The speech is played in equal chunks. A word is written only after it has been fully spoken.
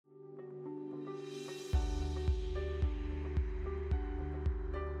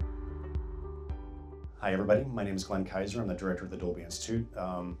Hi, everybody. My name is Glenn Kaiser. I'm the director of the Dolby Institute.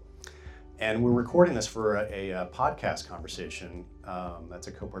 And we're recording this for a podcast conversation. That's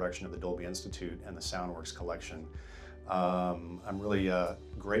a co-production of the Dolby Institute and the Soundworks Collection. I'm really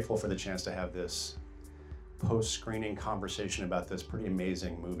grateful for the chance to have this post-screening conversation about this pretty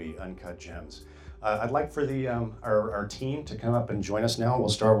amazing movie, Uncut Gems. I'd like for our team to come up and join us now. We'll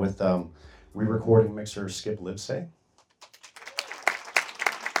start with re-recording mixer Skip Livesay.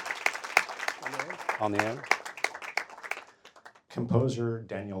 On the end. Composer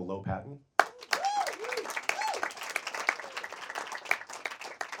Daniel Lopatin.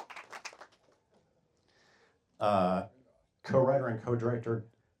 Co-writer and co-director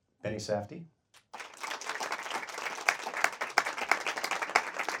Benny Safdie.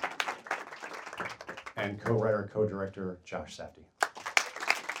 And co-writer, co-director Josh Safdie.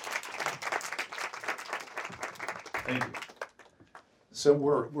 Thank you. So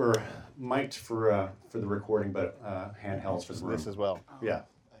we're mic'd for the recording, but handhelds for the room. This as well. Yeah.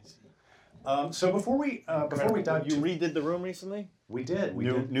 So before we dive, you redid the room recently? We did. We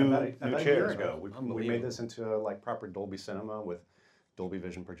did about a year ago. We made this into like proper Dolby Cinema with Dolby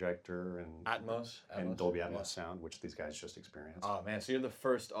Vision projector and Atmos and Dolby Atmos sound, which these guys just experienced. Oh man, so you're the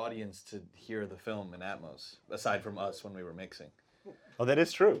first audience to hear the film in Atmos, aside from us when we were mixing. Oh, that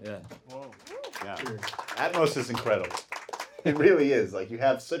is true. Yeah. Whoa. Yeah. Atmos is incredible. It really is. Like, you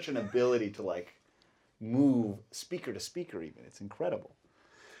have such an ability to like move speaker to speaker even. It's incredible.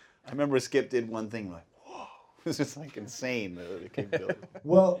 I remember Skip did one thing like, whoa. It was just like insane, the capability.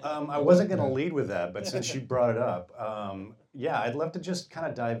 Well, I wasn't going to lead with that, but since you brought it up, yeah, I'd love to just kind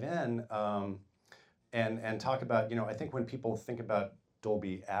of dive in and talk about, I think when people think about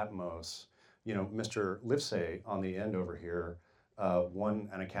Dolby Atmos, Mr. Livesay on the end over here won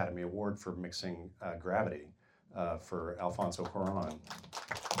an Academy Award for mixing Gravity for Alfonso Cuarón.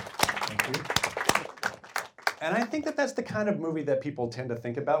 Thank you. And I think that's the kind of movie that people tend to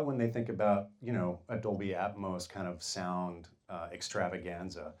think about when they think about, a Dolby Atmos kind of sound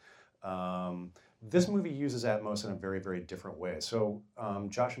extravaganza. This movie uses Atmos in a very, very different way. So,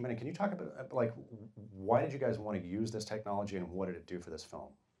 Josh and Benny, can you talk about, like, why did you guys want to use this technology and what did it do for this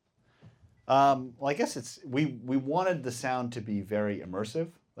film? Well, I guess we wanted the sound to be very immersive.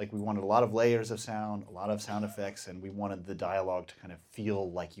 Like, we wanted a lot of layers of sound, a lot of sound effects, and we wanted the dialogue to kind of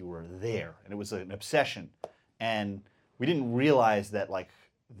feel like you were there. And it was an obsession. And we didn't realize that, like,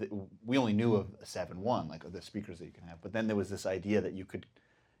 we only knew of a 7.1, like the speakers that you can have. But then there was this idea that you could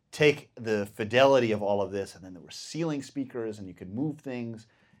take the fidelity of all of this, and then there were ceiling speakers, and you could move things.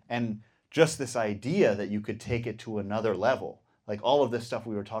 And just this idea that you could take it to another level, like all of this stuff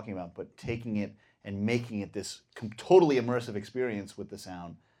we were talking about, but taking it and making it this totally immersive experience with the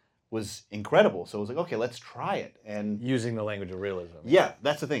sound was incredible. So it was like, okay, let's try it. And using the language of realism. Yeah,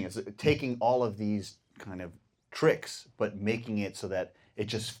 that's the thing. Is taking all of these kind of tricks, but making it so that it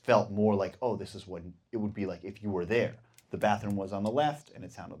just felt more like, oh, this is what it would be like if you were there. The bathroom was on the left, and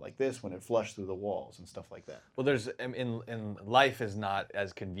it sounded like this when it flushed through the walls and stuff like that. Well, there's in life is not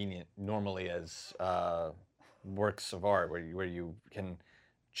as convenient normally as works of art, where you can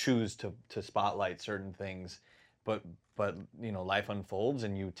choose to spotlight certain things, but life unfolds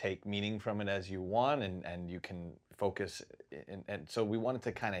and you take meaning from it as you want, and you can focus, and so we wanted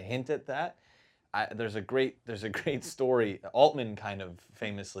to kind of hint at that. There's a great story. Altman kind of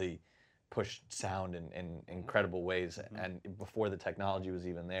famously pushed sound in incredible ways, and before the technology was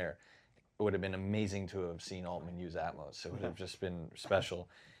even there, it would have been amazing to have seen Altman use Atmos. So it would have just been special.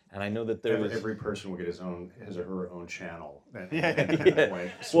 And I know that every person will get his or her own channel.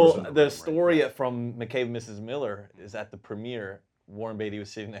 Well, the story from McCabe and Mrs. Miller is at the premiere. Warren Beatty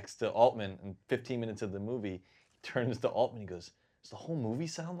was sitting next to Altman, and 15 minutes of the movie, he turns to Altman and he goes, "Does the whole movie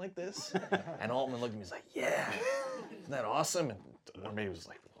sound like this?" And Altman looked at me, he's like, "Yeah, isn't that awesome?" And Warren Beatty was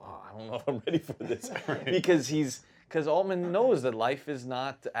like, "Wow, I don't know if I'm ready for this," because Altman knows that life is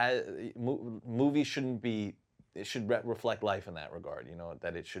not movies shouldn't be. It should reflect life in that regard.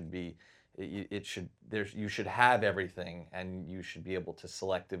 That it should be. You should have everything, and you should be able to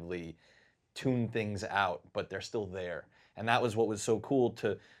selectively tune things out, but they're still there. And that was what was so cool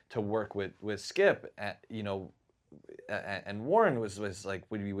to work with Skip. And Warren was like,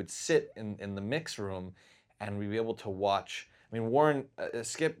 we would sit in the mix room, and we'd be able to watch. I mean, Warren,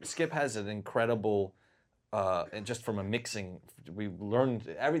 Skip has an incredible, and just from a mixing, we learned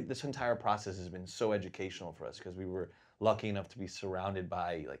this entire process has been so educational for us because we were lucky enough to be surrounded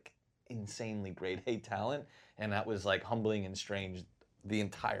by like insanely grade A talent, and that was like humbling and strange the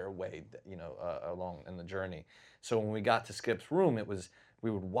entire way, along in the journey. So when we got to Skip's room,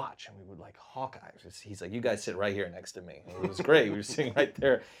 we would watch and we would like Hawkeye. He's like, "You guys sit right here next to me." And it was great. We were sitting right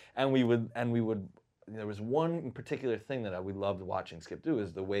there, and we would there was one particular thing that we loved watching Skip do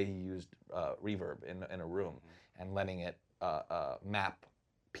is the way he used reverb in a room and letting it map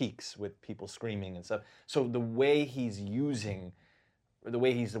peaks with people screaming and stuff. So the way he's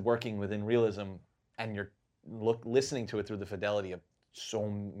working within realism, and you're listening to it through the fidelity of so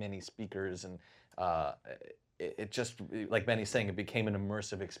many speakers, and it just, like Benny's saying, it became an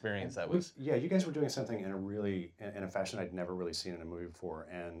immersive experience. That was you guys were doing something in a fashion I'd never really seen in a movie before,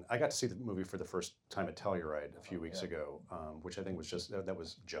 and I got to see the movie for the first time at Telluride a few weeks ago, which I think was just it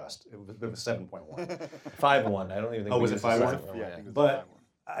was 7.1. 5.1. I don't even think. Oh, was it 5.1? Yeah, I think it was But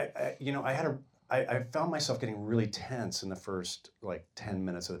I found myself getting really tense in the first like 10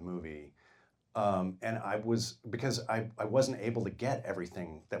 minutes of the movie. And because I wasn't able to get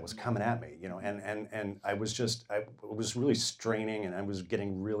everything that was coming at me, and I was really straining, and I was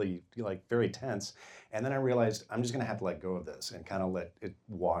getting really like very tense. And then I realized I'm just gonna have to let go of this and kind of let it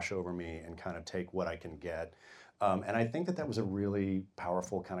wash over me and kind of take what I can get. And I think that was a really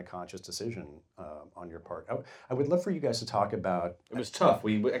powerful kind of conscious decision on your part. I would love for you guys to talk about. It was tough.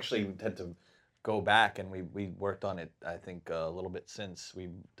 We actually had to go back and we worked on it, I think, a little bit since.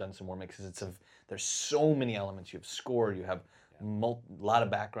 We've done some more mixes. There's so many elements. You have score, you have a lot of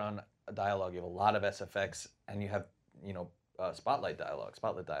background dialogue, you have a lot of SFX, and you have spotlight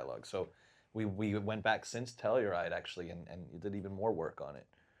dialogue. So we went back since Telluride actually and did even more work on it.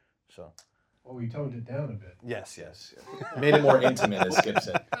 So. Well, we toned it down a bit. Yes. Made it more intimate, as Skip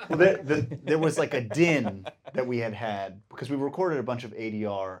said. Well, there was like a din that we had because we recorded a bunch of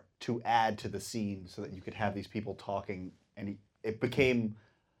ADR to add to the scene so that you could have these people talking, and it became,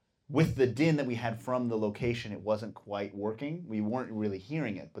 with the din that we had from the location, it wasn't quite working. We weren't really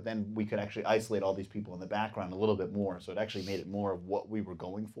hearing it, but then we could actually isolate all these people in the background a little bit more, so it actually made it more of what we were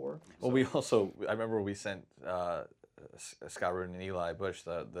going for. Well, I remember we sent Scott Rudin and Eli Bush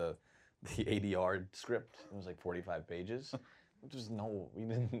the ADR script. It was like 45 pages. We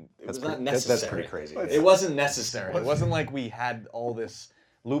didn't. It was not necessary. That's pretty crazy. It wasn't necessary. It wasn't like we had all this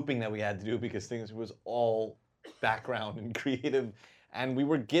looping that we had to do because things was all background and creative, and we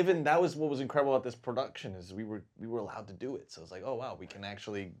were given. That was what was incredible about this production is we were allowed to do it. So it's like, oh wow, we can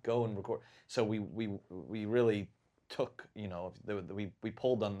actually go and record. So we really took, we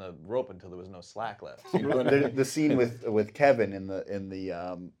pulled on the rope until there was no slack left. The scene with Kevin in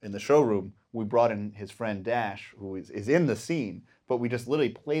the showroom, we brought in his friend Dash, who is in the scene, but we just literally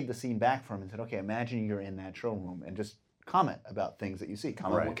played the scene back for him and said, okay, imagine you're in that showroom and just comment about things that you see.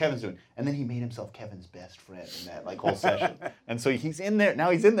 Comment on what Kevin's doing. And then he made himself Kevin's best friend in that whole session. And so he's in there, now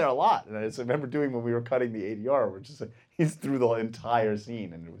he's in there a lot. And I just remember doing when we were cutting the ADR, he's through the entire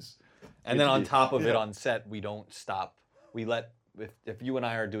scene, and it was... And then on top of it on set, we don't stop. We let, if you and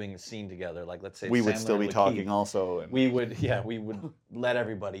I are doing a scene together, like let's say we would Sandler still be and talking Lakeith, also. And we would let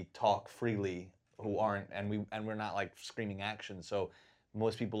everybody talk freely who aren't, and we're not like screaming action. So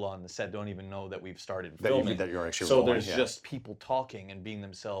most people on the set don't even know that we've started filming. That you're actually so rolling, there's just people talking and being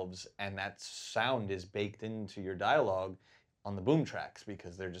themselves, and that sound is baked into your dialogue on the boom tracks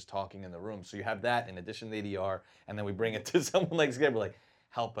because they're just talking in the room. So you have that in addition to the ADR, and then we bring it to someone like Skip, like,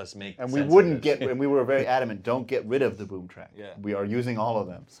 help us make and sense we wouldn't get, and we were very adamant, don't get rid of the boom track. Yeah. We are using all of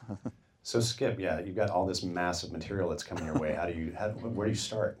them. So Skip, you've got all this massive material that's coming your way. Where do you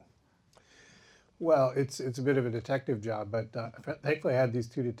start? Well, it's a bit of a detective job, but thankfully I had these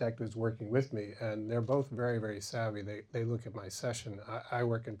two detectives working with me, and they're both very, very savvy. They look at my session. I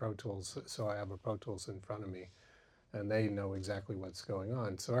work in Pro Tools, so I have a Pro Tools in front of me, and they know exactly what's going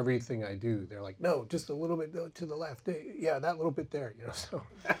on. So everything I do, they're like, no, just a little bit to the left. Yeah, that little bit there,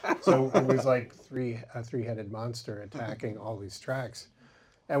 So it was like a three-headed monster attacking all these tracks.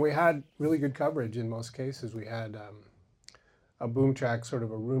 And we had really good coverage in most cases. We had a boom track, sort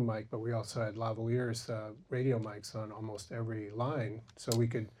of a room mic, but we also had lavaliers, radio mics on almost every line. So we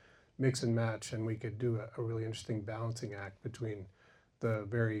could mix and match, and we could do a really interesting balancing act between the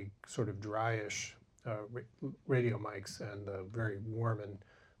very sort of dryish radio mics and the very warm and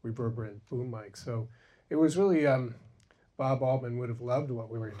reverberant boom mics. So it was really, Bob Altman would have loved what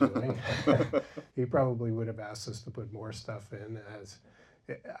we were doing. He probably would have asked us to put more stuff in. As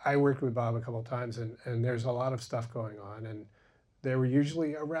I worked with Bob a couple of times, and there's a lot of stuff going on, and there were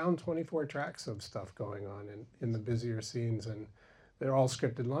usually around 24 tracks of stuff going on in the busier scenes, and they're all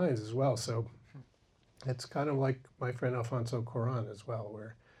scripted lines as well. So it's kind of like my friend Alfonso Cuarón as well,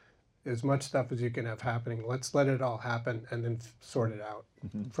 where as much stuff as you can have happening, let's let it all happen and then sort it out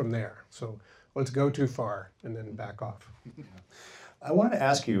from there. So let's go too far and then back off. I wanted to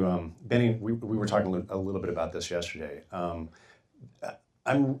ask you, Benny, we were talking a little bit about this yesterday.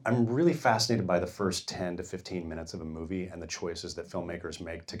 I'm really fascinated by the first 10 to 15 minutes of a movie and the choices that filmmakers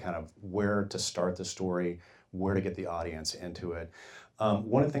make to kind of where to start the story, where to get the audience into it.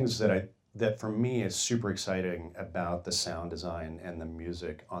 One of the things that for me is super exciting about the sound design and the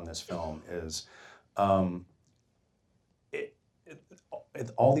music on this film is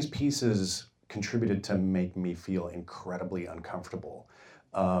all these pieces contributed to make me feel incredibly uncomfortable.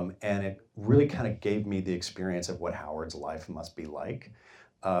 And it really kind of gave me the experience of what Howard's life must be like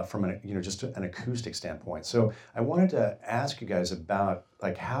from just an acoustic standpoint. So I wanted to ask you guys about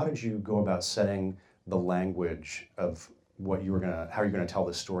like how did you go about setting the language of how you're gonna tell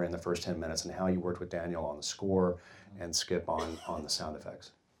this story in the first 10 minutes, and how you worked with Daniel on the score and Skip on the sound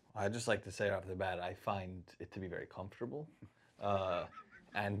effects. I'd just like to say off the bat, I find it to be very comfortable,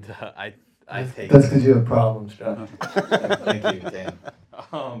 and I take. That's because you have problems, John. Thank you, Dan.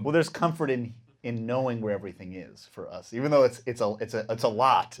 Well, there's comfort in knowing where everything is for us, even though it's a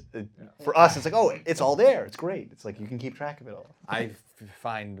lot. For us, it's like, oh, it's all there. It's great. It's like you can keep track of it all. I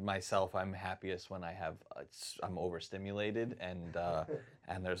find myself I'm happiest when I'm overstimulated and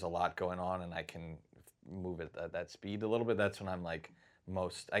there's a lot going on and I can move it at that speed a little bit. That's when I'm like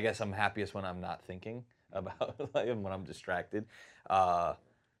most. I guess I'm happiest when I'm not thinking about when I'm distracted.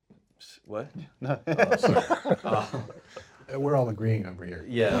 What? No. We're all agreeing over here.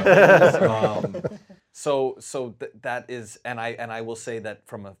 Yeah. That is, and I will say that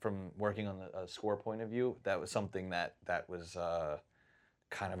from working on the score point of view, that was something that was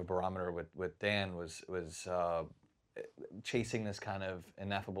kind of a barometer with Dan was chasing this kind of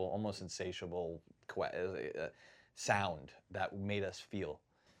ineffable, almost insatiable sound that made us feel.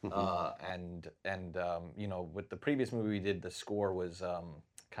 And with the previous movie we did, the score was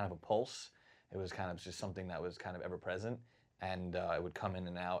kind of a pulse. It was kind of just something that was kind of ever present, and it would come in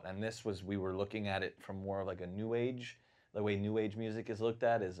and out. And we were looking at it from more of like a new age, the way new age music is looked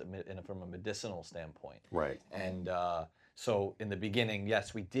at is from a medicinal standpoint. Right. And so in the beginning,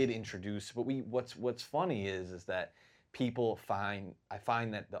 yes, we did introduce, but what's funny is that I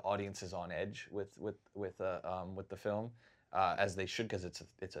find that the audience is on edge with the film, as they should, because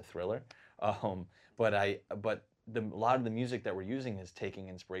it's a thriller. But a lot of the music that we're using is taking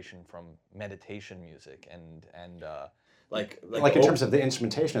inspiration from meditation music and like in terms of the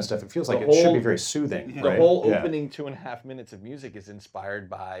instrumentation and stuff, it feels like it should be very soothing. The right? whole opening 2.5 minutes of music is inspired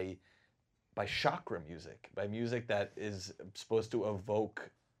by chakra music, by music that is supposed to evoke,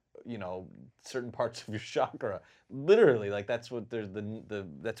 certain parts of your chakra. Literally, like that's what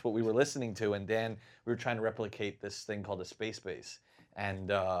that's what we were listening to. And Dan, we were trying to replicate this thing called a space bass. And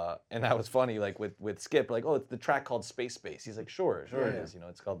that was funny, like with Skip, like, oh, it's the track called Space Bass. He's like, sure it is.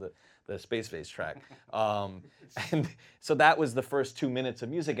 It's called the Space Bass track. And so that was the first 2 minutes of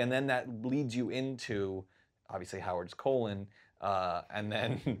music, and then that leads you into obviously Howard's colon, and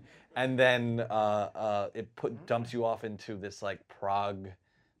then it dumps you off into this like prog,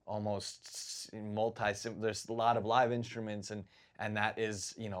 almost there's a lot of live instruments and that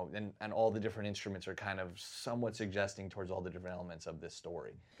is, and all the different instruments are kind of somewhat suggesting towards all the different elements of this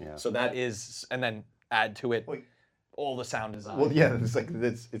story. Yeah. So that is, and then add to it all the sound design. Well, yeah,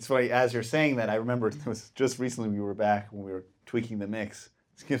 it's funny. As you're saying that, I remember it was just recently we were back when we were tweaking the mix.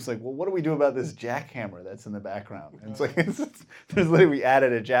 Skip's like, well, what do we do about this jackhammer that's in the background? And it's like, there's literally, we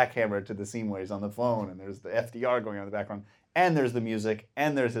added a jackhammer to the scene where he's on the phone, and there's the FDR going on in the background, and there's the music,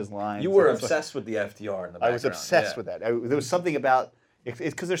 and there's his lines. You were obsessed with the FDR in the background. I was obsessed with that. There was something about, it's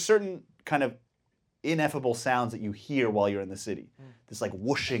because there's certain kind of ineffable sounds that you hear while you're in the city. This like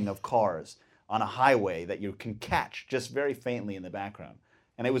whooshing of cars on a highway that you can catch just very faintly in the background.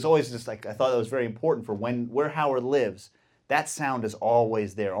 And it was always just like, I thought that was very important for where Howard lives. That sound is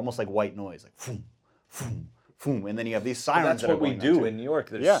always there, almost like white noise, like boom, boom, boom. And then you have these sirens. That's what we do in New York.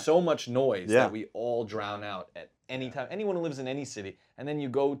 There's so much noise that we all drown out at any time. Anyone who lives in any city, and then you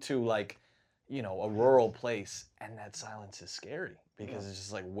go to like, a rural place, and that silence is scary because it's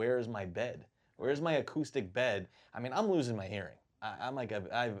just like, where's my bed? Where's my acoustic bed? I mean, I'm losing my hearing. I'm like,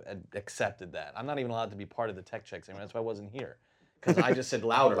 I've accepted that. I'm not even allowed to be part of the tech checks anymore. That's why I wasn't here. Because I just said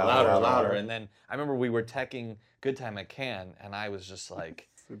louder. And then I remember we were teching Good Time at Cannes, and I was just like,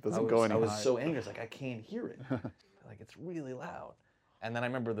 it doesn't go any I was higher. so angry. It's like, I can't hear it. Like, it's really loud. And then I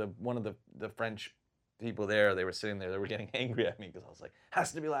remember one of the French people there, they were sitting there, they were getting angry at me because I was like,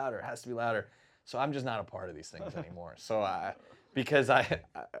 has to be louder, has to be louder. So I'm just not a part of these things anymore. So because I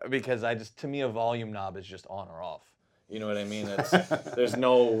just, to me, a volume knob is just on or off. You know what I mean? There's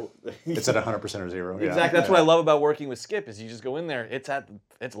no. It's at 100% or zero. Yeah. Exactly. That's what I love about working with Skip is you just go in there.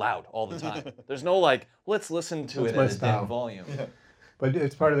 It's loud all the time. There's no like, let's listen to it at a dim volume. Yeah. But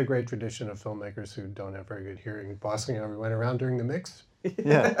it's part of the great tradition of filmmakers who don't have very good hearing, bossing everyone around during the mix.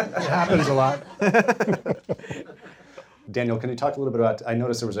 Yeah. It happens a lot. Daniel, can you talk a little bit about? I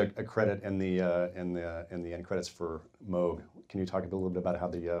noticed there was a credit in the end credits for Moog. Can you talk a little bit about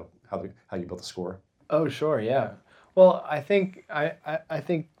how you built the score? Oh, sure, yeah. Well, I think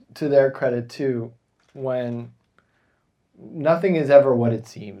to their credit too, when nothing is ever what it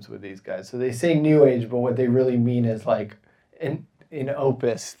seems with these guys. So they say new age, but what they really mean is like an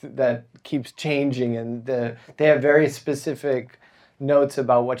opus that keeps changing, and they have very specific notes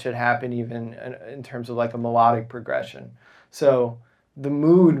about what should happen, even in terms of like a melodic progression. So the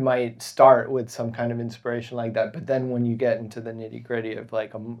mood might start with some kind of inspiration like that, but then when you get into the nitty gritty of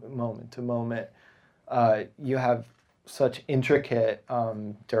like a moment to moment, you have such intricate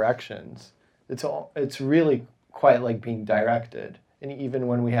directions. It's really quite like being directed. And even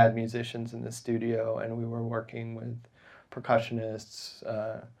when we had musicians in the studio and we were working with percussionists,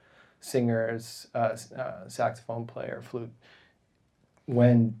 singers, saxophone player, flute,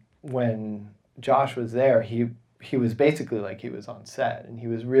 when Josh was there, he was basically like he was on set, and he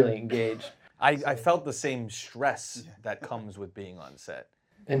was really engaged. I felt the same stress that comes with being on set.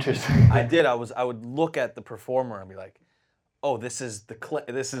 Interesting. I did. I would look at the performer and be like, "Oh, this is the clay.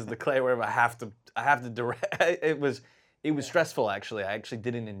 This is the clay. Wherever I have to direct." It was stressful actually. I actually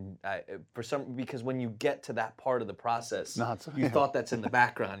didn't because when you get to that part of the process, you thought that's in the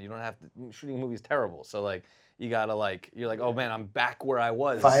background. You don't have to. Shooting a movie is terrible. So like you gotta you're like, oh man, I'm back where I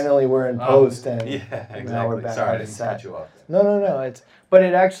was. Finally, we're in post, and now we're back on the set. No. But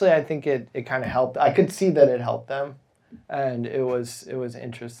it actually, I think it kind of helped. I could see that it helped them, and it was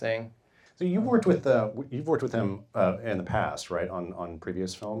interesting. So you've worked with him in the past, right? On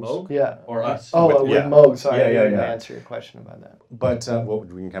previous films. Moog? Yeah. Or us? Oh, with Moog. Sorry, I didn't answer your question about that. But well,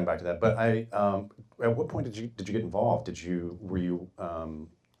 we can come back to that. But at what point did you get involved? Were you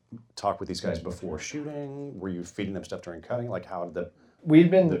talk with these guys before shooting? Were you feeding them stuff during cutting? Like how did the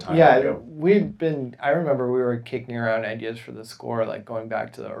I remember we were kicking around ideas for the score, like going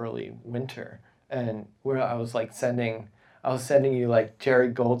back to the early winter, and I was sending you like Jerry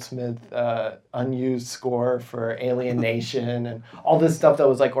Goldsmith unused score for Alien Nation and all this stuff that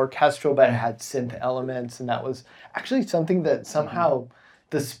was like orchestral but it had synth elements, and that was actually something that somehow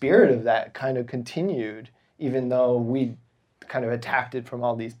the spirit of that kind of continued, even though we kind of attacked it from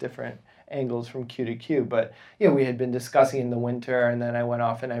all these different angles from cue to cue. But we had been discussing in the winter, and then I went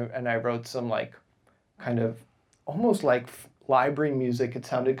off and I wrote some like kind of almost like library music. It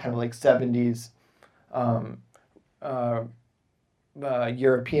sounded kind of like 70s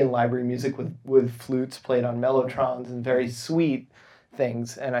European library music with flutes played on mellotrons and very sweet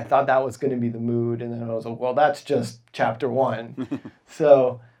things. And I thought that was going to be the mood. And then I was like, well, that's just chapter 1.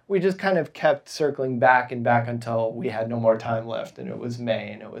 So we just kind of kept circling back and back until we had no more time left, and it was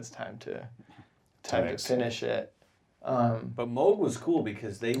May, and it was time to finish it. But Moog was cool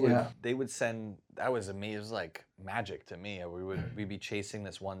because they would send. That was amazing. It was like magic to me. We'd be chasing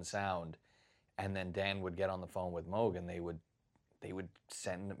this one sound, and then Dan would get on the phone with Moog, and they would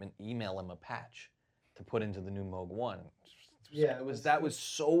send him email him a patch to put into the new Moog 1. That was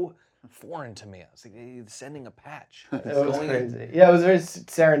so foreign to me. I was like, hey, sending a patch. It was crazy. Yeah, it was very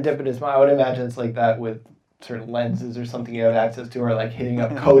serendipitous. I would imagine it's like that with certain lenses or something you have access to, or like hitting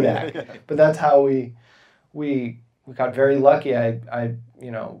up Kodak. But that's how we got very lucky. I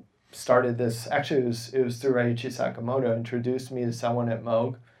started this. Actually, it was through Reiichi Sakamoto introduced me to someone at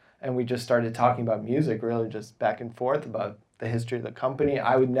Moog, and we just started talking about music, really just back and forth about the history of the company.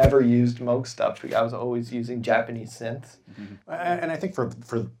 I would never used Moog stuff. I was always using Japanese synths. Mm-hmm. And I think for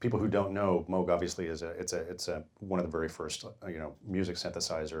people who don't know, Moog obviously is one of the very first music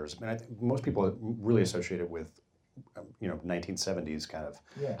synthesizers. And I think most people really associate it with 1970s kind of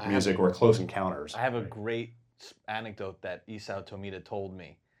music or Close Encounters. I have a great anecdote that Isao Tomita told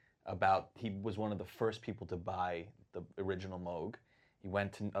me about. He was one of the first people to buy the original Moog. He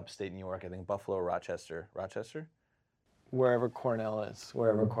went to upstate New York, I think Buffalo or Rochester. Wherever Cornell is.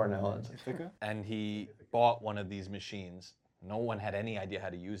 And he bought one of these machines. No one had any idea how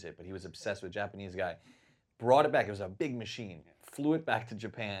to use it, but he was obsessed with a Japanese guy. Brought it back. It was a big machine. Flew it back to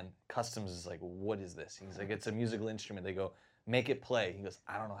Japan. Customs is like, what is this? He's like, it's a musical instrument. They go, make it play. He goes,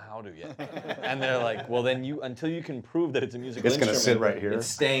 I don't know how to yet. And they're like, well, then until you can prove that it's a musical instrument, it's going to sit right here. It's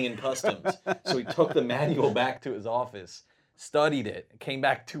staying in customs. So he took the manual back to his office, studied it, came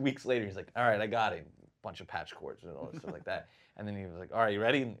back 2 weeks later. He's like, all right, I got it. Bunch of patch chords and all that stuff like that. And then he was like, all right, you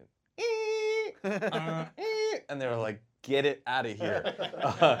ready? And they were like, get it out of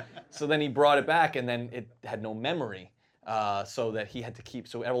here. So then he brought it back, and then it had no memory. So that he had to keep,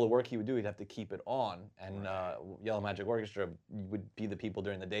 so all the work he would do, he'd have to keep it on. And Yellow Magic Orchestra would be the people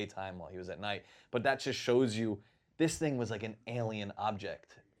during the daytime while he was at night. But that just shows you this thing was like an alien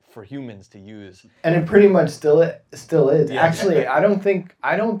object for humans to use. And it pretty much still is. Yeah. Actually, I don't think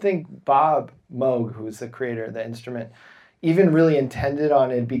Bob Moog, who's the creator of the instrument, even really intended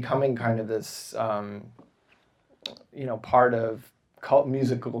on it becoming kind of this, part of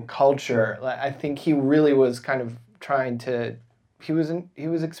musical culture. I think he really was kind of trying to. He was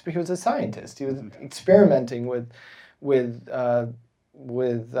a scientist. He was experimenting with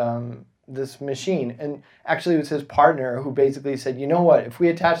this machine, and actually it was his partner who basically said, you know what, if we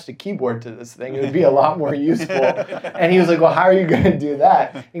attached a keyboard to this thing, it would be a lot more useful. And he was like, well, how are you going to do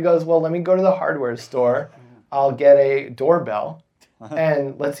that? He goes, well, let me go to the hardware store, I'll get a doorbell,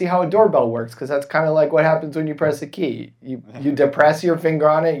 and let's see how a doorbell works, because that's kind of like what happens when you press a key. You depress your finger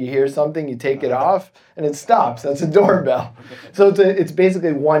on it, you hear something, you take it off, and it stops. That's a doorbell. So it's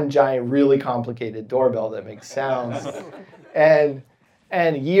basically one giant, really complicated doorbell that makes sounds.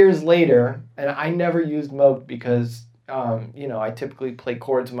 And years later, and I never used Moog because, I typically play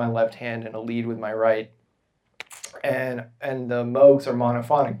chords with my left hand and a lead with my right. And the Moogs are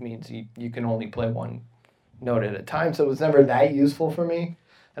monophonic, means you can only play one note at a time. So it was never that useful for me.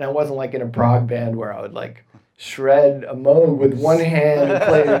 And I wasn't like in a prog band where I would like shred a Moog with one hand and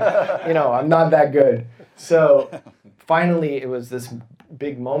play, I'm not that good. So finally it was this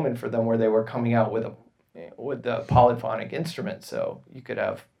big moment for them where they were coming out with the polyphonic instrument, so you could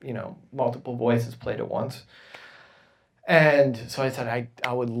have multiple voices played at once. And so I said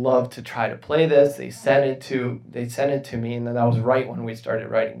I would love to try to play this. They sent it to me, and then that was right when we started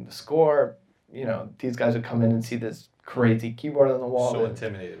writing the score. These guys would come in and see this crazy keyboard on the wall. So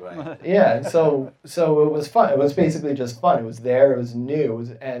intimidated, right? Yeah, and so it was fun. It was basically just fun. It was there. It was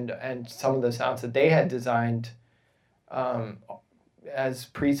new, and some of the sounds that they had designed. As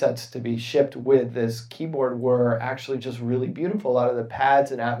presets to be shipped with this keyboard were actually just really beautiful. A lot of the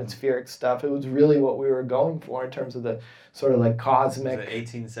pads and atmospheric stuff, it was really what we were going for in terms of the sort of like cosmic. Was it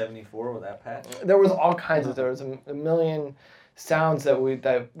 1874 with that patch? There was all kinds of, there was a million sounds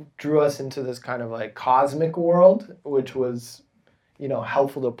that drew us into this kind of like cosmic world, which was,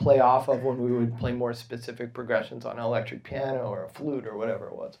 helpful to play off of when we would play more specific progressions on an electric piano or a flute or whatever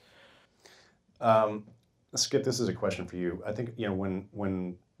it was. Skip, this is a question for you. I think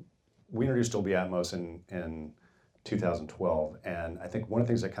when we introduced Dolby Atmos in 2012, and I think one of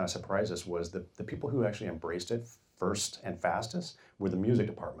the things that kind of surprised us was the people who actually embraced it first and fastest were the music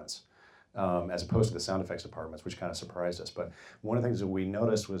departments, as opposed to the sound effects departments, which kind of surprised us. But one of the things that we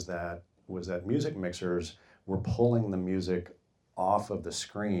noticed was that music mixers were pulling the music off of the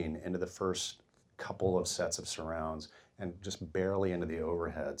screen into the first couple of sets of surrounds and just barely into the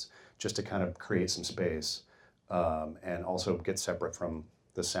overheads, just to kind of create some space, and also get separate from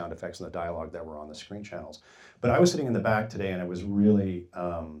the sound effects and the dialogue that were on the screen channels. But I was sitting in the back today, and I was really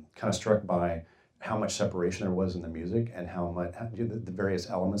kind of struck by how much separation there was in the music and how much the various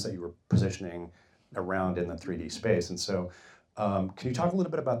elements that you were positioning around in the 3D space. And so, can you talk a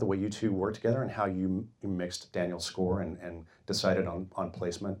little bit about the way you two worked together and how you mixed Daniel's score and decided on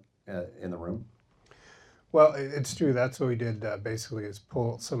placement in the room? Well, it's true. That's what we did basically, is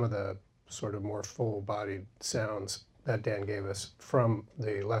pull some of the sort of more full-bodied sounds that Dan gave us from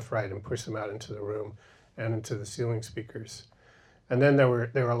the left, right, and push them out into the room and into the ceiling speakers. And then there were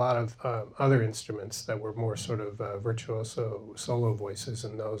a lot of other instruments that were more sort of virtuoso solo voices,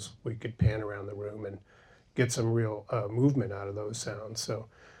 and those we could pan around the room and get some real movement out of those sounds. So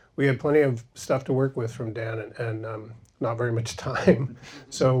we had plenty of stuff to work with from Dan, and not very much time.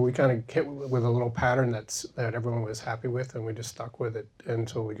 So we kind of came with a little pattern that everyone was happy with, and we just stuck with it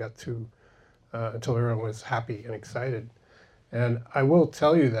until we got to, until everyone was happy and excited. And I will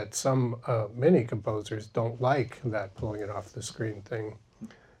tell you that many composers don't like that pulling it off the screen thing.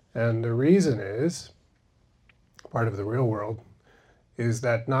 And the reason is, part of the real world, is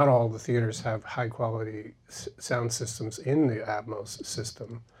that not all the theaters have high quality sound systems in the Atmos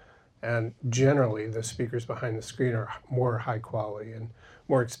system. And generally, the speakers behind the screen are more high quality and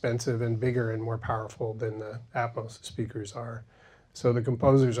more expensive and bigger and more powerful than the Atmos speakers are. So the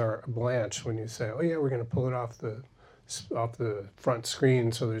composers are blanched when you say, oh yeah, we're going to pull it off the front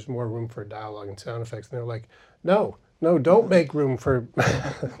screen so there's more room for dialogue and sound effects. And they're like, no, don't make room for,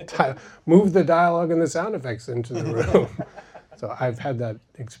 move the dialogue and the sound effects into the room. So I've had that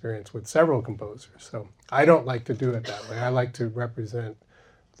experience with several composers. So I don't like to do it that way. I like to represent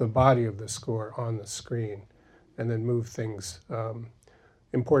the body of the score on the screen and then move things,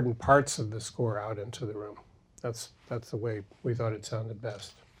 important parts of the score out into the room. That's the way we thought it sounded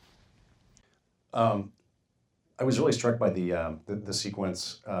best. I was really struck by the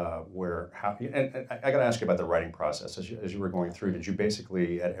sequence where and I got to ask you about the writing process as you were going through. Did you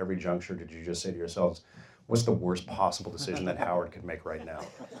basically at every juncture did you just say to yourselves, What's the worst possible decision that Howard could make right now?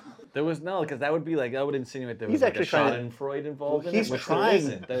 There was no, because that would be like, that would insinuate there was He's like a actually trying to- Schadenfreude involved in He's it, which trying.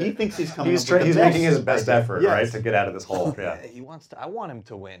 there isn't. He thinks he's coming. He's up with the he's making his best idea. effort, Yes. right, to get out of this hole. Yeah. He wants to. I want him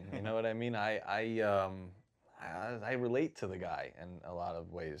to win. You know what I mean? I relate to the guy in a lot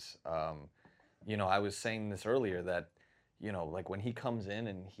of ways. You know, I was saying this earlier that, you know, like when he comes in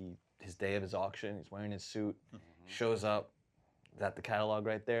and his day of his auction, he's wearing his suit, shows up, is that the catalog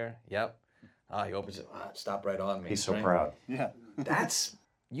right there? Yep. He opens it. Stop right on me. He's so right? proud. Yeah. That's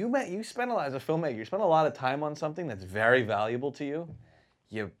you spend a lot as a filmmaker. You spend a lot of time on something that's very valuable to you.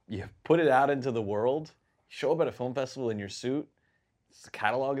 You put it out into the world. You show up at a film festival in your suit. The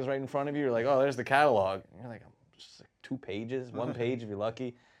catalog is right in front of you. You're like, oh, there's the catalog. And you're like, just like 2 pages, 1 page if you're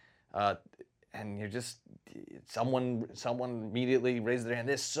lucky, and you're just someone immediately raises their hand.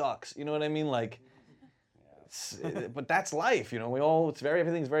 This sucks. You know what I mean? Like. But that's life, you know.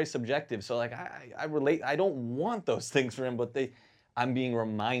 Everything's very subjective. So like I relate. I don't want those things for him, but I'm being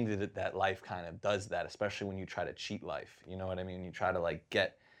reminded that life kind of does that, especially when you try to cheat life. You know what I mean? You try to like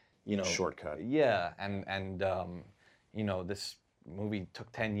get, you know, Shortcut. Yeah, and you know, this movie took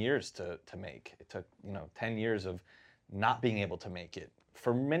 10 years to make. It took 10 years of not being able to make it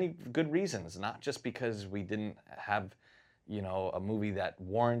for many good reasons, not just because we didn't have, a movie that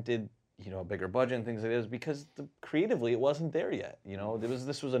warranted a bigger budget and things like this, because creatively it wasn't there yet.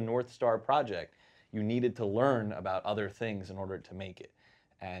 This was a North Star project. You needed to learn about other things in order to make it,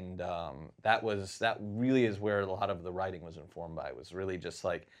 and that really is where a lot of the writing was informed by. It was really just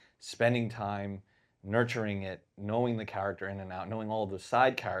like spending time nurturing it, knowing the character in and out, knowing all of the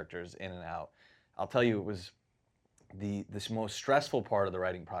side characters in and out. I'll tell you, it was this most stressful part of the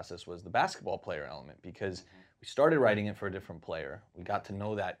writing process was the basketball player element, because we started writing it for a different player. We got to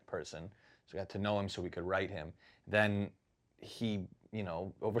know that person, so we got to know him so we could write him. Then he,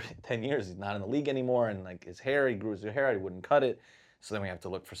 over 10 years, he's not in the league anymore, and like he grew his hair out, he wouldn't cut it. So then we have to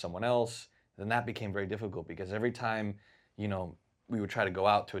look for someone else. Then that became very difficult, because every time, we would try to go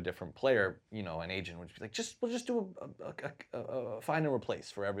out to a different player, an agent would be like, we'll just do a find and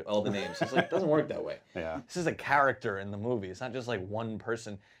replace for all the names. It's like, it doesn't work that way. Yeah. This is a character in the movie. It's not just like one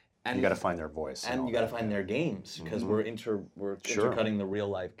person. And you got to find their voice. And you got to find their games, because we're intercutting the real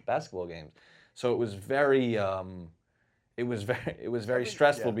life basketball games. So it was very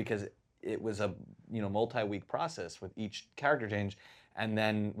stressful, because it was a multi-week process with each character change. And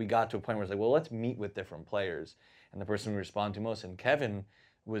then we got to a point where it's like, well, let's meet with different players. And the person we respond to most, and Kevin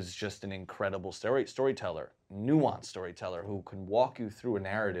was just an incredible storyteller, nuanced storyteller, who can walk you through a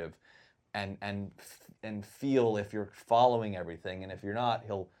narrative and feel if you're following everything, and if you're not,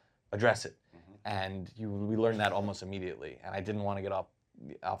 he'll address it. And we learned that almost immediately. And I didn't want to get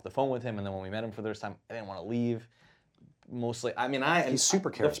off the phone with him. And then when we met him for the first time, I didn't want to leave. Mostly, he's super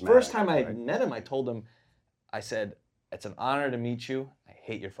charismatic. The first time I met him, I told him, I said, "It's an honor to meet you. I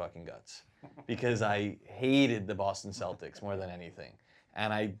hate your fucking guts," because I hated the Boston Celtics more than anything.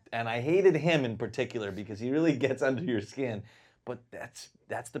 And I hated him in particular, because he really gets under your skin. But that's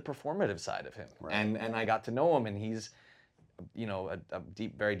the performative side of him. Right. And I got to know him, and he's a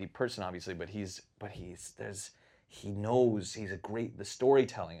very deep person, obviously, but he knows the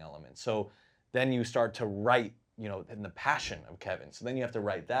storytelling element. So then you start to write, in the passion of Kevin. So then you have to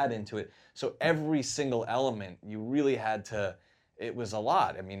write that into it. So every single element, you really had to. It was a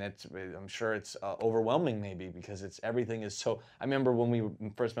lot. I mean, I'm sure it's overwhelming, maybe, because everything is so. I remember when we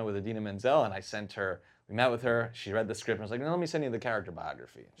first met with Idina Menzel, and I sent her. We met with her. She read the script, and I was like, "No, let me send you the character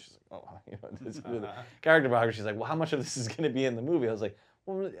biography." And she's like, "Oh, this is the character biography." She's like, "Well, how much of this is going to be in the movie?" I was like,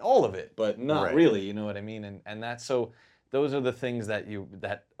 "Well, all of it, but not really." You know what I mean? And that's so. Those are the things that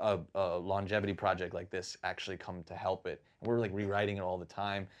a longevity project like this actually come to help it. And we're like rewriting it all the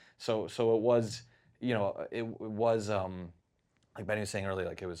time. So it was, it was like Benny was saying earlier,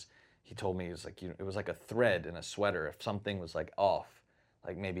 like he told me, it was like, it was like a thread in a sweater. If something was like off,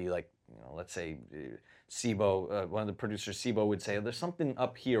 like maybe like, let's say Sibo, one of the producers, Sibo, would say, there's something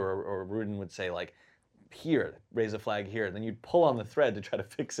up here, or Rudin would say like, here, raise a flag here. Then you'd pull on the thread to try to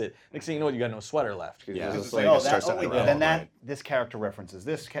fix it. Next thing you know, you got no sweater left. Yeah. This character references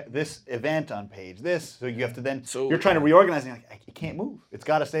this event on page this. So you have to then. So you're trying to reorganize. And like, it can't move. It's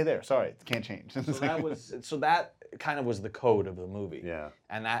got to stay there. Sorry, it can't change. So that kind of was the code of the movie. Yeah.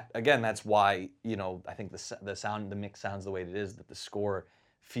 And that's why I think the mix sounds the way it is. That the score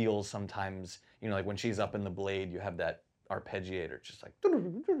feels sometimes like when she's up in the blade, you have that arpeggiator, just like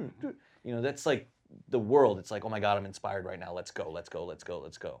that's like. The world, it's like, oh my God, I'm inspired right now. Let's go, let's go, let's go,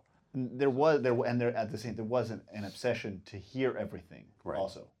 let's go. There wasn't an obsession to hear everything. Right.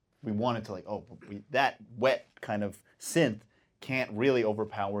 Also, we wanted to that wet kind of synth can't really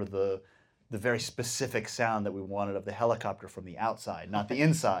overpower the the very specific sound that we wanted of the helicopter from the outside, not the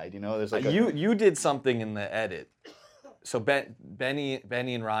inside. There's like you did something in the edit. So Benny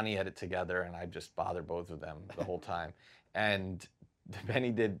and Ronnie edit together, and I just bother both of them the whole time. And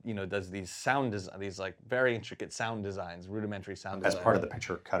Benny does these these like very intricate sound designs, rudimentary sound designs. As part of the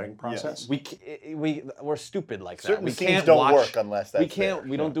picture cutting process? We're stupid like that. certain We scenes can't don't work unless that's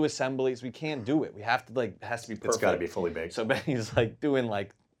we don't do assemblies. We can't do it. We have to it has to be perfect. It's got to be fully baked. So Benny's like doing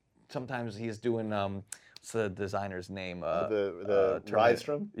sometimes he's doing what's the designer's name? the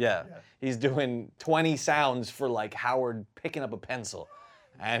Rydstrom? Yeah. He's doing 20 sounds for like Howard picking up a pencil.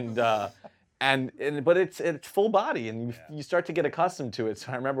 And but it's full body, and you start to get accustomed to it.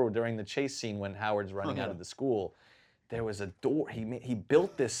 So I remember during the chase scene when Howard's running out of the school, there was a door. He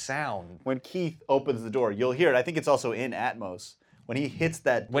built this sound. When Keith opens the door, you'll hear it. I think it's also in Atmos. When he hits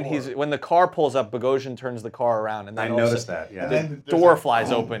that door. When the car pulls up, Bogosian turns the car around, and then I noticed that, yeah. the door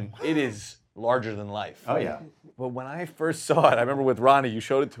flies open. It is larger than life. Oh, yeah. But when I first saw it, I remember with Ronnie, you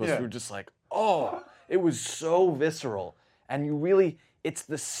showed it to us. Yeah. We were just like, oh, it was so visceral, and you really. It's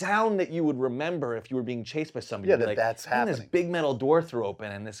the sound that you would remember if you were being chased by somebody. Yeah, that's "Man, happening." This big metal door threw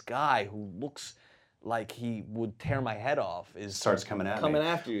open, and this guy who looks like he would tear my head off is Starts coming at me. coming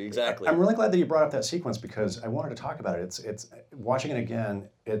after you. Exactly. I'm really glad that you brought up that sequence because I wanted to talk about it. It's watching it again.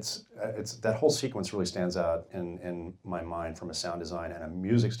 It's that whole sequence really stands out in my mind from a sound design and a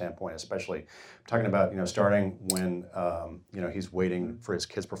music standpoint, especially. I'm talking about starting when he's waiting for his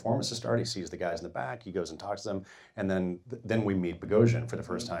kid's performance to start. He sees the guys in the back. He goes and talks to them, and then we meet Bogosian for the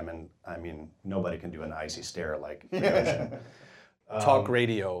first time. And I mean, nobody can do an icy stare like Bogosian. Talk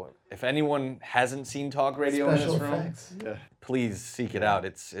Radio. If anyone hasn't seen Talk Radio in Special this room, effects. please seek it out.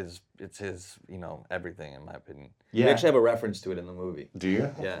 It's his everything in my opinion. Yeah. We actually have a reference to it in the movie. Do you?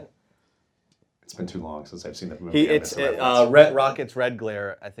 Yeah. It's been too long since I've seen the movie. I missed the reference. Red Rocket's Red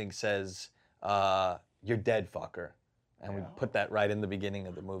Glare, I think, says, "You're dead, fucker," and we put that right in the beginning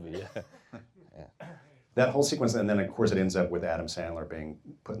of the movie. That whole sequence, and then of course it ends up with Adam Sandler being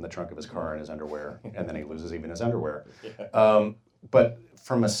put in the trunk of his car in his underwear, and then he loses even his underwear. But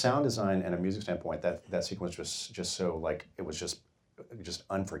from a sound design and a music standpoint, that sequence was just so it was just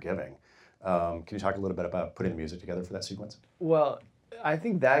unforgiving. Can you talk a little bit about putting the music together for that sequence? Well, I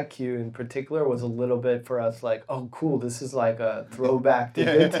think that cue in particular was a little bit for us like, oh, cool, this is like a throwback to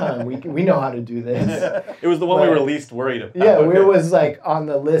good time. We know how to do this. It was the one we were least worried about. Yeah, it was like on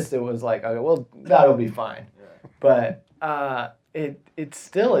the list. It was like, okay, well, that'll be fine. But it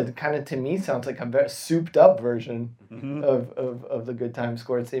still kind of to me sounds like a very souped up version of the Good Time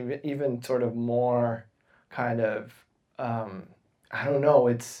score. It's even sort of more kind of I don't know.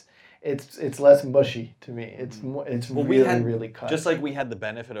 It's less mushy to me. It's really cut. Just like we had the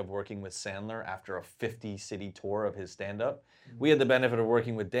benefit of working with Sandler after a 50-city tour of his stand-up, we had the benefit of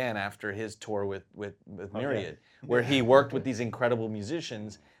working with Dan after his tour with Myriad, where he worked with these incredible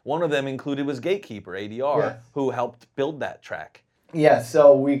musicians. One of them included was Gatekeeper, ADR, who helped build that track. Yeah,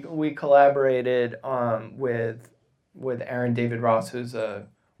 so we collaborated with Aaron David Ross, who's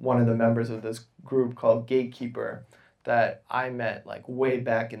one of the members of this group called Gatekeeper that I met like way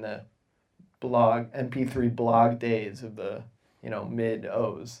back in the MP3 blog days of the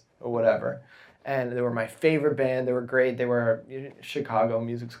mid-O's or whatever. And they were my favorite band. They were great. They were Chicago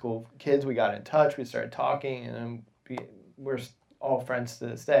music school kids. We got in touch. We started talking, and we're all friends to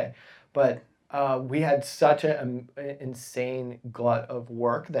this day. But we had such an insane glut of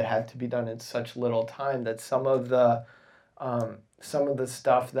work that had to be done in such little time that some of the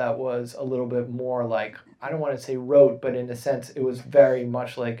stuff that was a little bit more like, I don't want to say rote, but in a sense it was very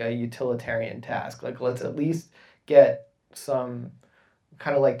much like a utilitarian task. Like, let's at least get some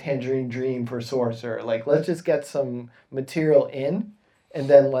kind of like Tangerine Dream for Sorcerer. Like, let's just get some material in, and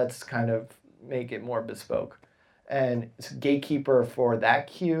then let's kind of make it more bespoke. And Gatekeeper for that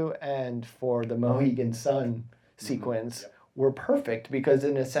cue and for the Mohegan Sun sequence were perfect because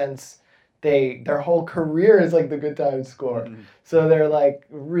in a sense their whole career is like the Good Time score. So they're like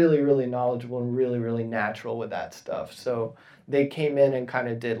really, really knowledgeable and really, really natural with that stuff. So they came in and kind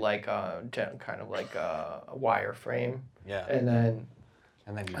of did like a wireframe. Yeah. And then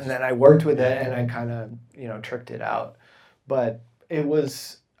I worked with it and I kind of tricked it out. But it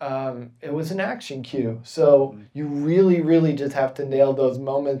was an action cue. So you really, really just have to nail those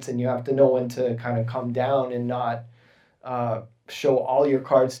moments, and you have to know when to kind of come down and not show all your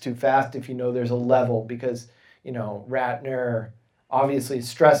cards too fast if you know there's a level, because Ratner obviously is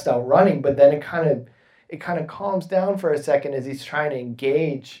stressed out running, but then it kind of calms down for a second as he's trying to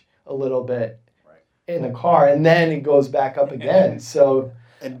engage a little bit in the car, and then it goes back up again. So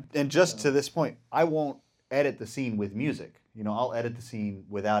and just to this point, I won't edit the scene with music. I'll edit the scene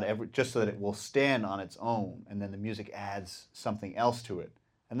without just so that it will stand on its own, and then the music adds something else to it.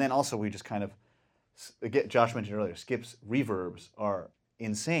 And then also we just kind of, again, Josh mentioned earlier, Skip's reverbs are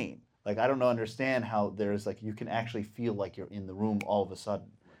insane. Like, I don't understand how there's like, you can actually feel like you're in the room all of a sudden.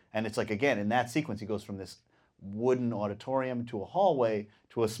 And it's like, again, in that sequence, he goes from this wooden auditorium to a hallway,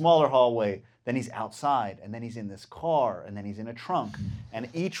 to a smaller hallway, then he's outside, and then he's in this car, and then he's in a trunk. And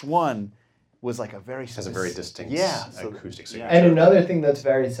each one was like a very has a very distinct acoustic signature. And another thing that's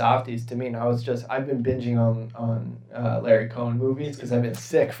very Softies to me, and I've been binging on Larry Cohen movies because I've been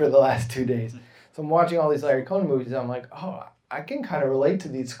sick for the last 2 days. So I'm watching all these Larry Cohen movies, and I'm like, oh, I can kind of relate to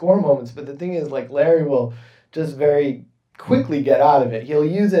these score moments. But the thing is, like, Larry will just very quickly get out of it. He'll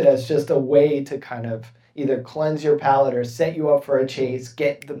use it as just a way to kind of either cleanse your palate or set you up for a chase,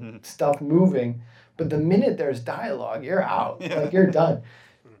 get the stuff moving. But the minute there's dialogue, you're out. Like, you're done.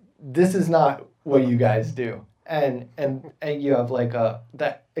 This is not what you guys do. And you have like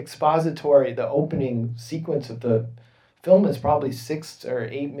that expository, the opening sequence of the film is probably 6 or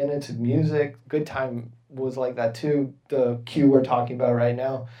 8 minutes of music. Good Time was like that too. The cue we're talking about right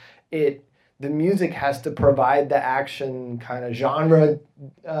now. The music has to provide the action kind of genre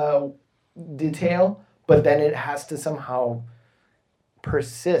detail, but then it has to somehow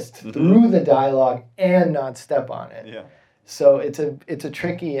persist through the dialogue and not step on it. Yeah. So it's a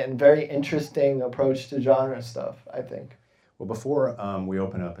tricky and very interesting approach to genre stuff, I think. Well, before we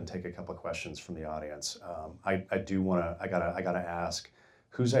open up and take a couple of questions from the audience, I gotta ask,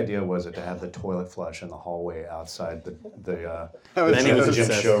 whose idea was it to have the toilet flush in the hallway outside the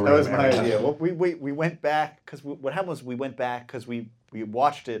gym showroom? That was my idea. Well, we went back because what happened was we went back because we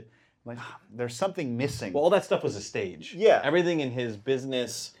watched it. Like, there's something missing. Well, all that stuff was a stage. Yeah. Everything in his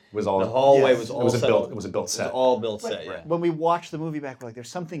business Was all the hallway yes. was it all was a set built up. it was a built set. It was all built set. Yeah. When we watched the movie back, we're like, there's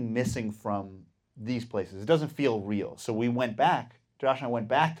something missing from these places. It doesn't feel real. So we went back. Josh and I went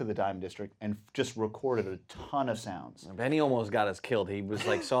back to the Diamond District and just recorded a ton of sounds. Benny almost got us killed. He was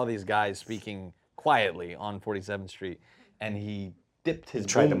like saw these guys speaking quietly on 47th Street, and he dipped his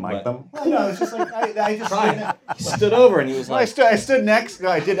Tried to boom mic button. them. No, it's just like I just stood, He stood over and he was I like, stood next. No,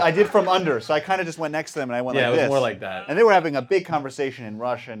 I did from under. So I kind of just went next to them and I went yeah, like it was this. more like that. And they were having a big conversation in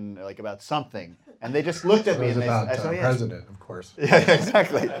Russian, like about something. And they just looked at It me was and about I said, "Yes." president, of course. Yeah,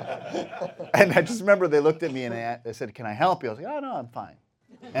 exactly. And I just remember they looked at me and they said, "Can I help you?" I was like, "Oh no, I'm fine."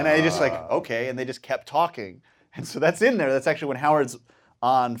 And I just like, okay, and they just kept talking. And so that's in there. That's actually when Howard's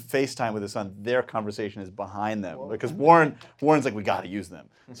on FaceTime with his son, their conversation is behind them. Because Warren's like, we gotta use them.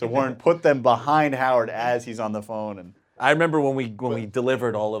 So Warren put them behind Howard as he's on the phone, and I remember when we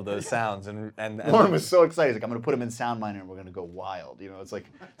delivered all of those sounds and Warren was so excited. He's like, I'm gonna put him in SoundMiner and we're gonna go wild. It's like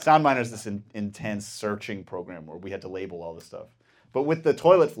SoundMiner is this intense searching program where we had to label all this stuff. But with the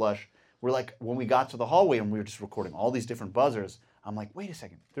toilet flush, we're like, when we got to the hallway and we were just recording all these different buzzers, I'm like, wait a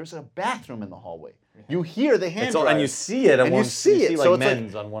second, there's a bathroom in the hallway. You hear the hand and you see it, and you see it. like So it's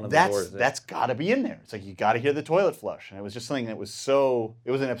men's on one of the that's, doors. That's got to be in there. It's like you got to hear the toilet flush, and it was just something that was it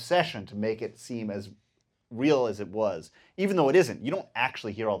was an obsession to make it seem as real as it was, even though it isn't. You don't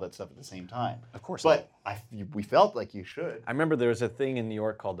actually hear all that stuff at the same time. Of course But we felt like you should. I remember there was a thing in New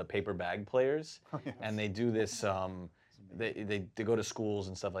York called the paper bag players, and they do this. They go to schools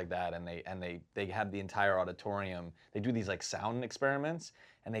and stuff like that, and they have the entire auditorium. They do these like sound experiments,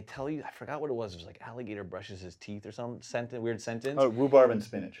 and they tell you, I forgot what it was. It was like alligator brushes his teeth or some weird sentence. Oh, rhubarb and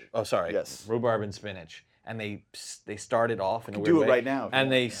spinach. Oh, sorry. Yes. Rhubarb and spinach, and they start it off in a weird do it way. right now if you And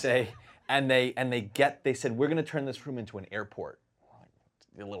want. they say, they said we're gonna turn this room into an airport.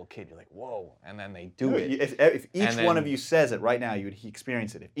 The little kid, you're like, whoa, and then they do it. If each And one then- of you says it right now, you would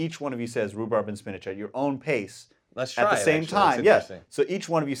experience it. If each one of you says rhubarb and spinach at your own pace, Let's try at the it, same actually. time, That's yes. interesting. So each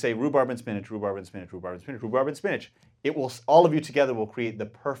one of you say rhubarb and spinach, rhubarb and spinach, rhubarb and spinach, rhubarb and spinach. It will, all of you together will create the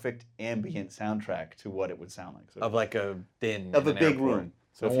perfect ambient soundtrack to what it would sound like. So Of like a din. Of in a an big airport. room.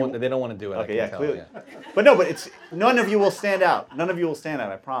 So So if you- they don't want to do it. I okay, can yeah, tell, clearly. yeah. But no, but none of you will stand out. None of you will stand out.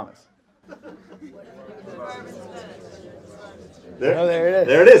 I promise. There it is.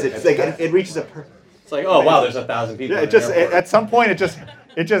 There it is. It's like it reaches a. It's like, oh wow, there's 1,000 people. Yeah, in it an just airport. at some point it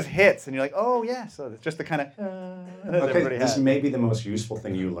just hits, and you're like, oh yeah. So it's just the kind of. Okay, this may be the most useful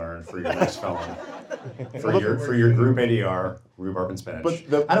thing you learn for your next film. For your group ADR, rhubarb and spinach.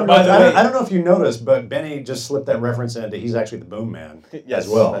 But I don't know. I don't know if you noticed, but Benny just slipped that reference into. He's actually the boom man Yes, as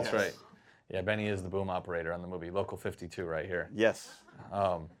well. That's right. Yeah, Benny is the boom operator on the movie, Local 52 right here. Yes.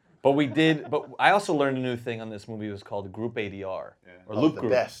 But I also learned a new thing on this movie. It was called Group ADR or Loop the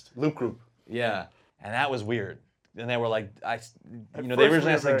Group. best loop group. Yeah, and that was weird. And they were like, they first we originally were asked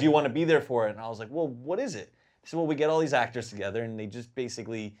like, very- do you want to be there for it? And I was like, well, what is it? He said, well, we get all these actors together and they just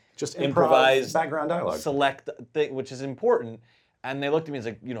basically Just improvise background dialogue. select thing, which is important. And they looked at me and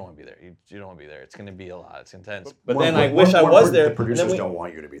was like, you don't want to be there. You don't want to be there. It's going to be a lot. It's intense. But then I wish I was there. The producers don't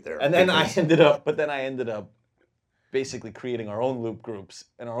want you to be there. And then I ended up basically creating our own loop groups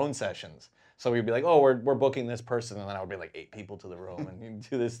and our own sessions. So we'd be like, oh, we're booking this person, and then I would be like 8 people to the room and you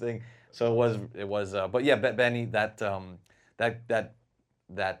do this thing. So it was. But yeah, Benny, that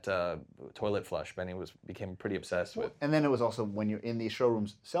toilet flush, Benny became pretty obsessed with. And then it was also when you're in these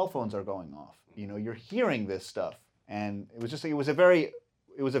showrooms, cell phones are going off. You know, you're hearing this stuff, and it was a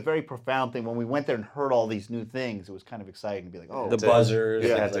very profound thing. When we went there and heard all these new things, it was kind of exciting to be like, oh, The buzzers.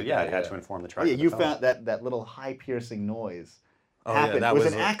 It had to inform the track. yeah, of the you film. found that little high piercing noise Oh, yeah, happened. that It was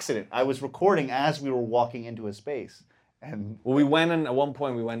was an a- accident. I was recording as we were walking into a space, and Well, we went in at one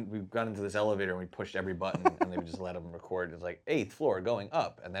point. We got into this elevator and we pushed every button, and they would just let them record. It was like 8th floor going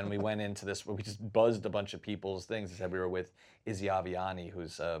up, and then we went into this. We just buzzed a bunch of people's things. I said we were with Izzy Aviani,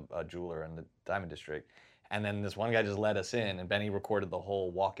 who's a jeweler in the Diamond District, and then this one guy just let us in, and Benny recorded the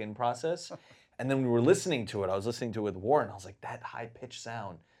whole walk-in process. And then we were listening to it. I was listening to it with Warren. I was like, that high-pitched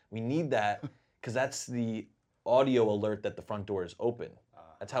sound. We need that because that's the audio alert that the front door is open.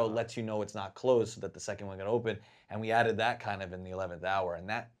 That's how it lets you know it's not closed so that the second one can open. And we added that kind of in the 11th hour. And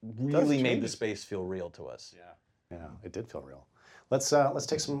that really made the changes. space feel real to us. Yeah, it did feel real. Let's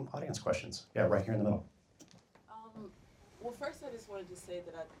take some audience questions. Yeah, right here in the middle. Well, first I just wanted to say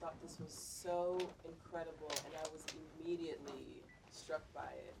that I thought this was so incredible, and I was immediately struck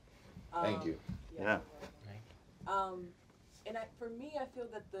by it. Thank you. Yeah. And for me, I feel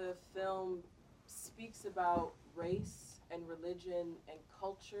that the film speaks about race and religion and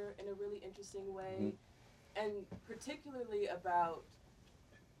culture in a really interesting way, and particularly about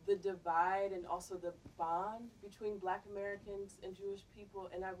the divide and also the bond between Black Americans and Jewish people.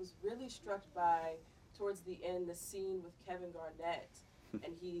 And I was really struck by, towards the end, the scene with Kevin Garnett,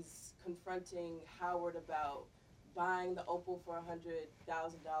 and he's confronting Howard about buying the opal for $100,000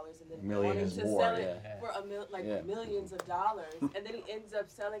 and then wanting to sell it for millions of dollars, and then he ends up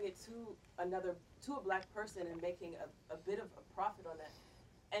selling it to a Black person and making a bit of a profit on that.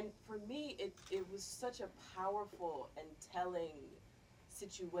 And for me, it was such a powerful and telling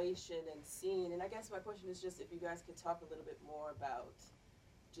situation and scene. And I guess my question is just if you guys could talk a little bit more about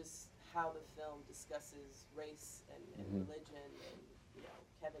just how the film discusses race and religion and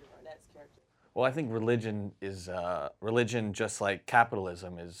Kevin Garnett's character. Well, I think religion is just like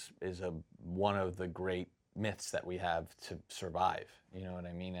capitalism is one of the great myths that we have to survive. You know what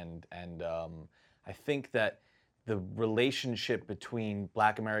I mean? And I think that the relationship between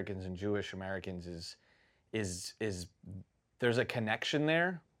Black Americans and Jewish Americans is there's a connection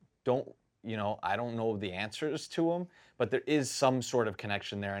there. I don't know the answers to them, but there is some sort of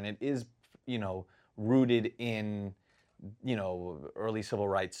connection there, and it is rooted in early civil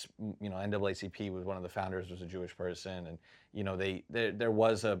rights. NAACP was one of the founders, was a Jewish person, and there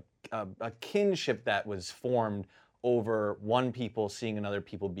was a kinship that was formed over one people seeing another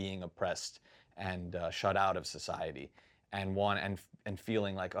people being oppressed and shut out of society, and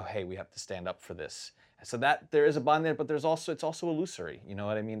feeling like, oh hey, we have to stand up for this. So that there is a bond there, but it's also illusory. You know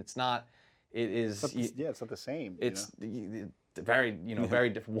what I mean? It's not. It is. It's not the same. It's very very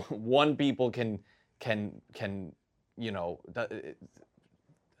different. One people can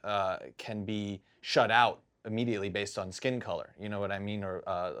be shut out immediately based on skin color, you know what I mean, or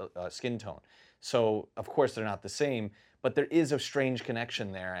skin tone. So of course they're not the same, but there is a strange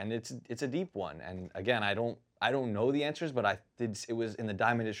connection there, and it's a deep one. And again, I don't know the answers, but it was in the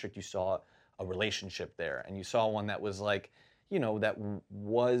Diamond District. You saw a relationship there, and you saw one that was like, that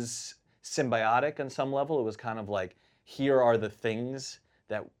was symbiotic on some level. It was kind of like, here are the things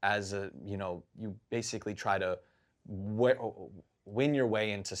that you basically try to win your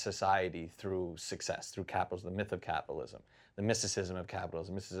way into society through success, through capitalism, the myth of capitalism, the mysticism of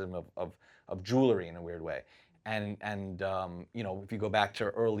capitalism, mysticism of jewelry in a weird way. And if you go back to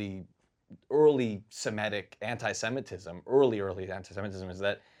early Semitic anti-Semitism, early anti-Semitism is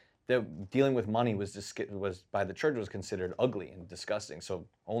that dealing with money was by the church was considered ugly and disgusting. So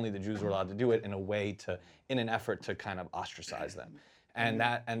only the Jews were allowed to do it in an effort to kind of ostracize them.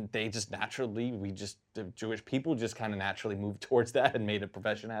 And they just naturally, the Jewish people just kind of naturally moved towards that and made a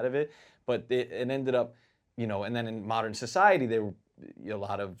profession out of it. But it ended up, and then in modern society, there were a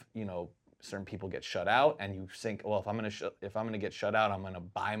lot of, certain people get shut out, and you think, well, if I'm gonna get shut out, I'm gonna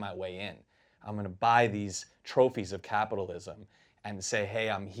buy my way in. I'm gonna buy these trophies of capitalism and say, hey,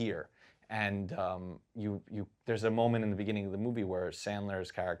 I'm here. And there's a moment in the beginning of the movie where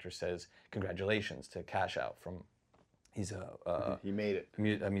Sandler's character says, congratulations to Cash Out from. He's he made it.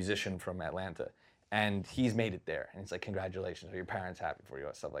 A musician from Atlanta, and he's made it there, and it's like, congratulations, are your parents happy for you,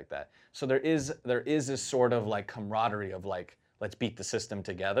 and stuff like that. So there is this sort of like camaraderie of like, let's beat the system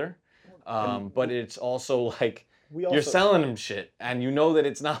together, but it's also like you're selling them shit, and you know that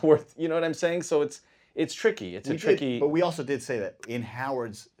it's not worth. You know what I'm saying? So it's tricky. It's tricky. But we also did say that in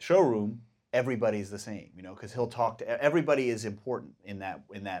Howard's showroom, everybody's the same, you know, because he'll talk to everybody is important in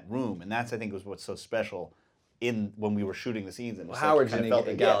that room, and that's I think was what's so special when we were shooting the scenes. And well, Howard's an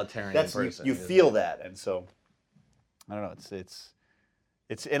egalitarian person. You feel that, and so I don't know.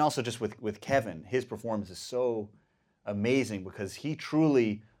 It's and also just with Kevin, his performance is so amazing because he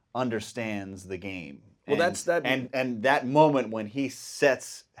truly understands the game. Well, that's that, and that moment when he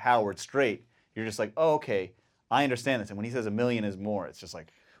sets Howard straight, you're just like, oh, okay, I understand this. And when he says $1 million is more, it's just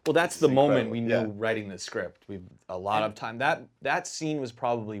like, well, that's the moment we knew writing the script. We've a lot of time. That scene was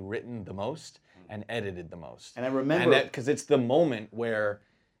probably written the most and edited the most. And I remember because it's the moment where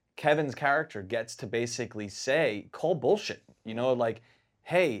Kevin's character gets to basically call bullshit. You know, like,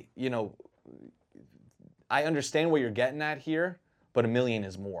 hey, you know, I understand what you're getting at here, but $1 million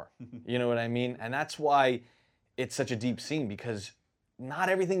is more. You know what I mean? And that's why it's such a deep scene, because not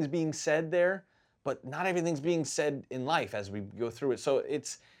everything's being said there, but not everything's being said in life as we go through it. So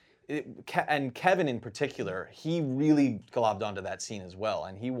and Kevin in particular, he really globbed onto that scene as well,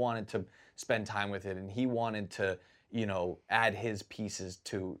 and he wanted to spend time with it, and he wanted to, you know, add his pieces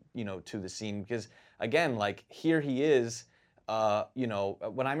to, you know, to the scene, because again, like, here he is, you know,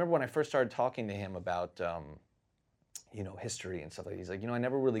 when I first started talking to him about, you know, history and stuff like that, he's like, you know, I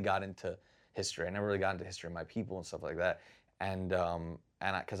never really got into history. I never really got into history of my people and stuff like that. And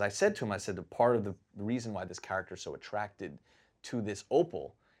because I said to him, I said, the part of the reason why this character is so attracted to this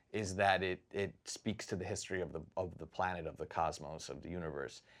opal is that it speaks to the history of the planet, of the cosmos, of the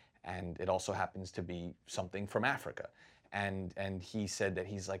universe. And it also happens to be something from Africa. And he said that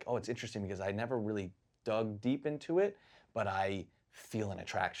he's like, oh, it's interesting because I never really dug deep into it, but I feel an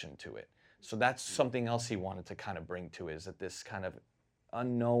attraction to it. So that's something else he wanted to kind of bring to it, is that this kind of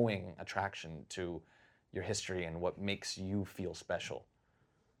unknowing attraction to your history and what makes you feel special.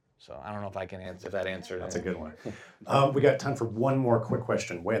 So I don't know if I can answer if that answer. That's a good one. We got time for one more quick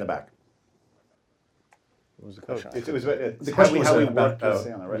question, way in the back. What was the question? It was The question was how we about worked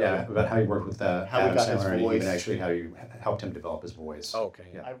with Sandler, right? Yeah, about how you worked with how we Adam got his Sandler, and voice. even actually how you helped him develop his voice. Oh, okay,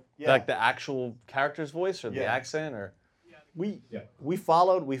 yeah. Yeah. Like the actual character's voice or the Yeah. accent, or? We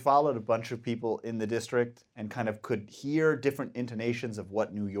followed a bunch of people in the district and kind of could hear different intonations of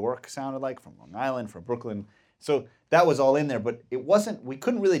what New York sounded like from Long Island, from Brooklyn. So that was all in there, but we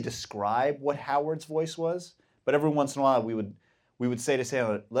couldn't really describe what Howard's voice was, but every once in a while we would say to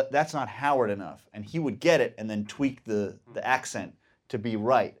Sandler, that's not Howard enough, and he would get it and then tweak the accent to be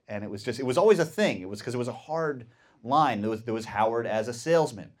right. And it was always a thing. It was because it was a hard line. There was Howard as a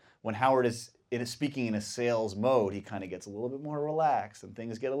salesman. When Howard is speaking in a sales mode, he kind of gets a little bit more relaxed and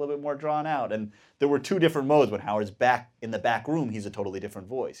things get a little bit more drawn out. And there were two different modes. When Howard's back in the back room, he's a totally different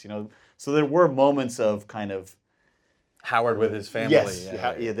voice, you know. So there were moments of kind of Howard with his family.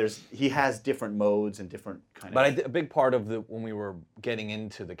 Yes, he has different modes and different kind of. But a big part of when we were getting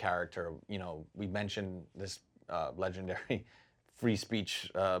into the character, you know, we mentioned this legendary free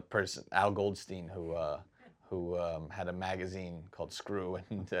speech person, Al Goldstein, who had a magazine called Screw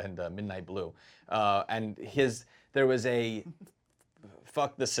and Midnight Blue, and there was a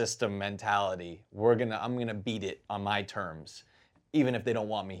fuck the system mentality. I'm gonna beat it on my terms, even if they don't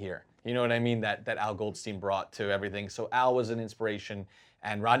want me here. You know what I mean? That Al Goldstein brought to everything. So Al was an inspiration,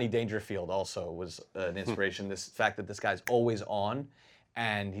 and Rodney Dangerfield also was an inspiration. This fact that this guy's always on,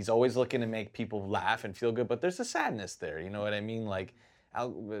 and he's always looking to make people laugh and feel good, but there's a sadness there. You know what I mean? Like,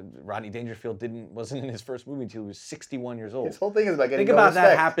 Rodney Dangerfield wasn't in his first movie until he was 61 years old. His whole thing is about getting Think about respect.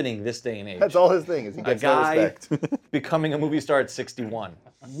 that happening this day and age. That's all his thing is. He gets no respect. Becoming a movie star at 61.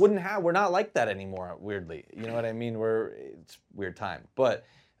 We're not like that anymore. Weirdly, you know what I mean? It's a weird time, but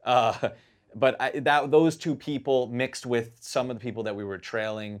those two people mixed with some of the people that we were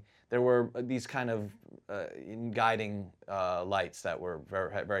trailing, there were these kind of guiding lights that were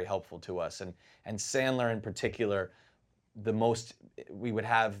very, very helpful to us, and Sandler in particular. We would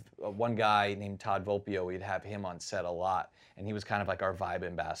have one guy named Todd Volpio. We'd have him on set a lot, and he was kind of like our vibe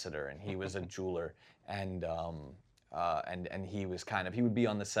ambassador. And he was a jeweler, and he would be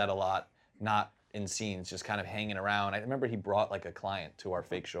on the set a lot, not in scenes, just kind of hanging around. I remember he brought like a client to our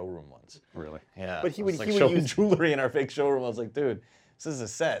fake showroom once. Really? Yeah. But he would show use jewelry in our fake showroom. I was like, dude, this is a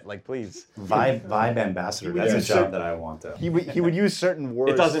set. Like, please. Vibe ambassador. That's a job that I want, though. He would use certain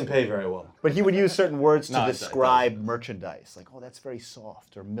words. It doesn't pay very well. But he would use certain words to No, it describe merchandise, like, oh, that's very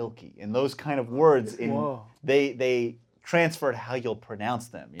soft or milky, and those kind of words. They transferred how you'll pronounce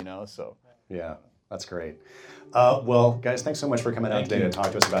them, you know. So Yeah. That's great. Well, guys, thanks so much for coming out today to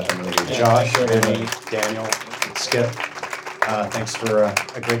talk to us about the movie. Yeah, Josh, thanks, Benny, everybody. Daniel, Skip, thanks for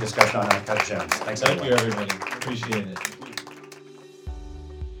a great discussion on Uncut Gems. Thanks, Thank everyone. you, everybody. Appreciate it.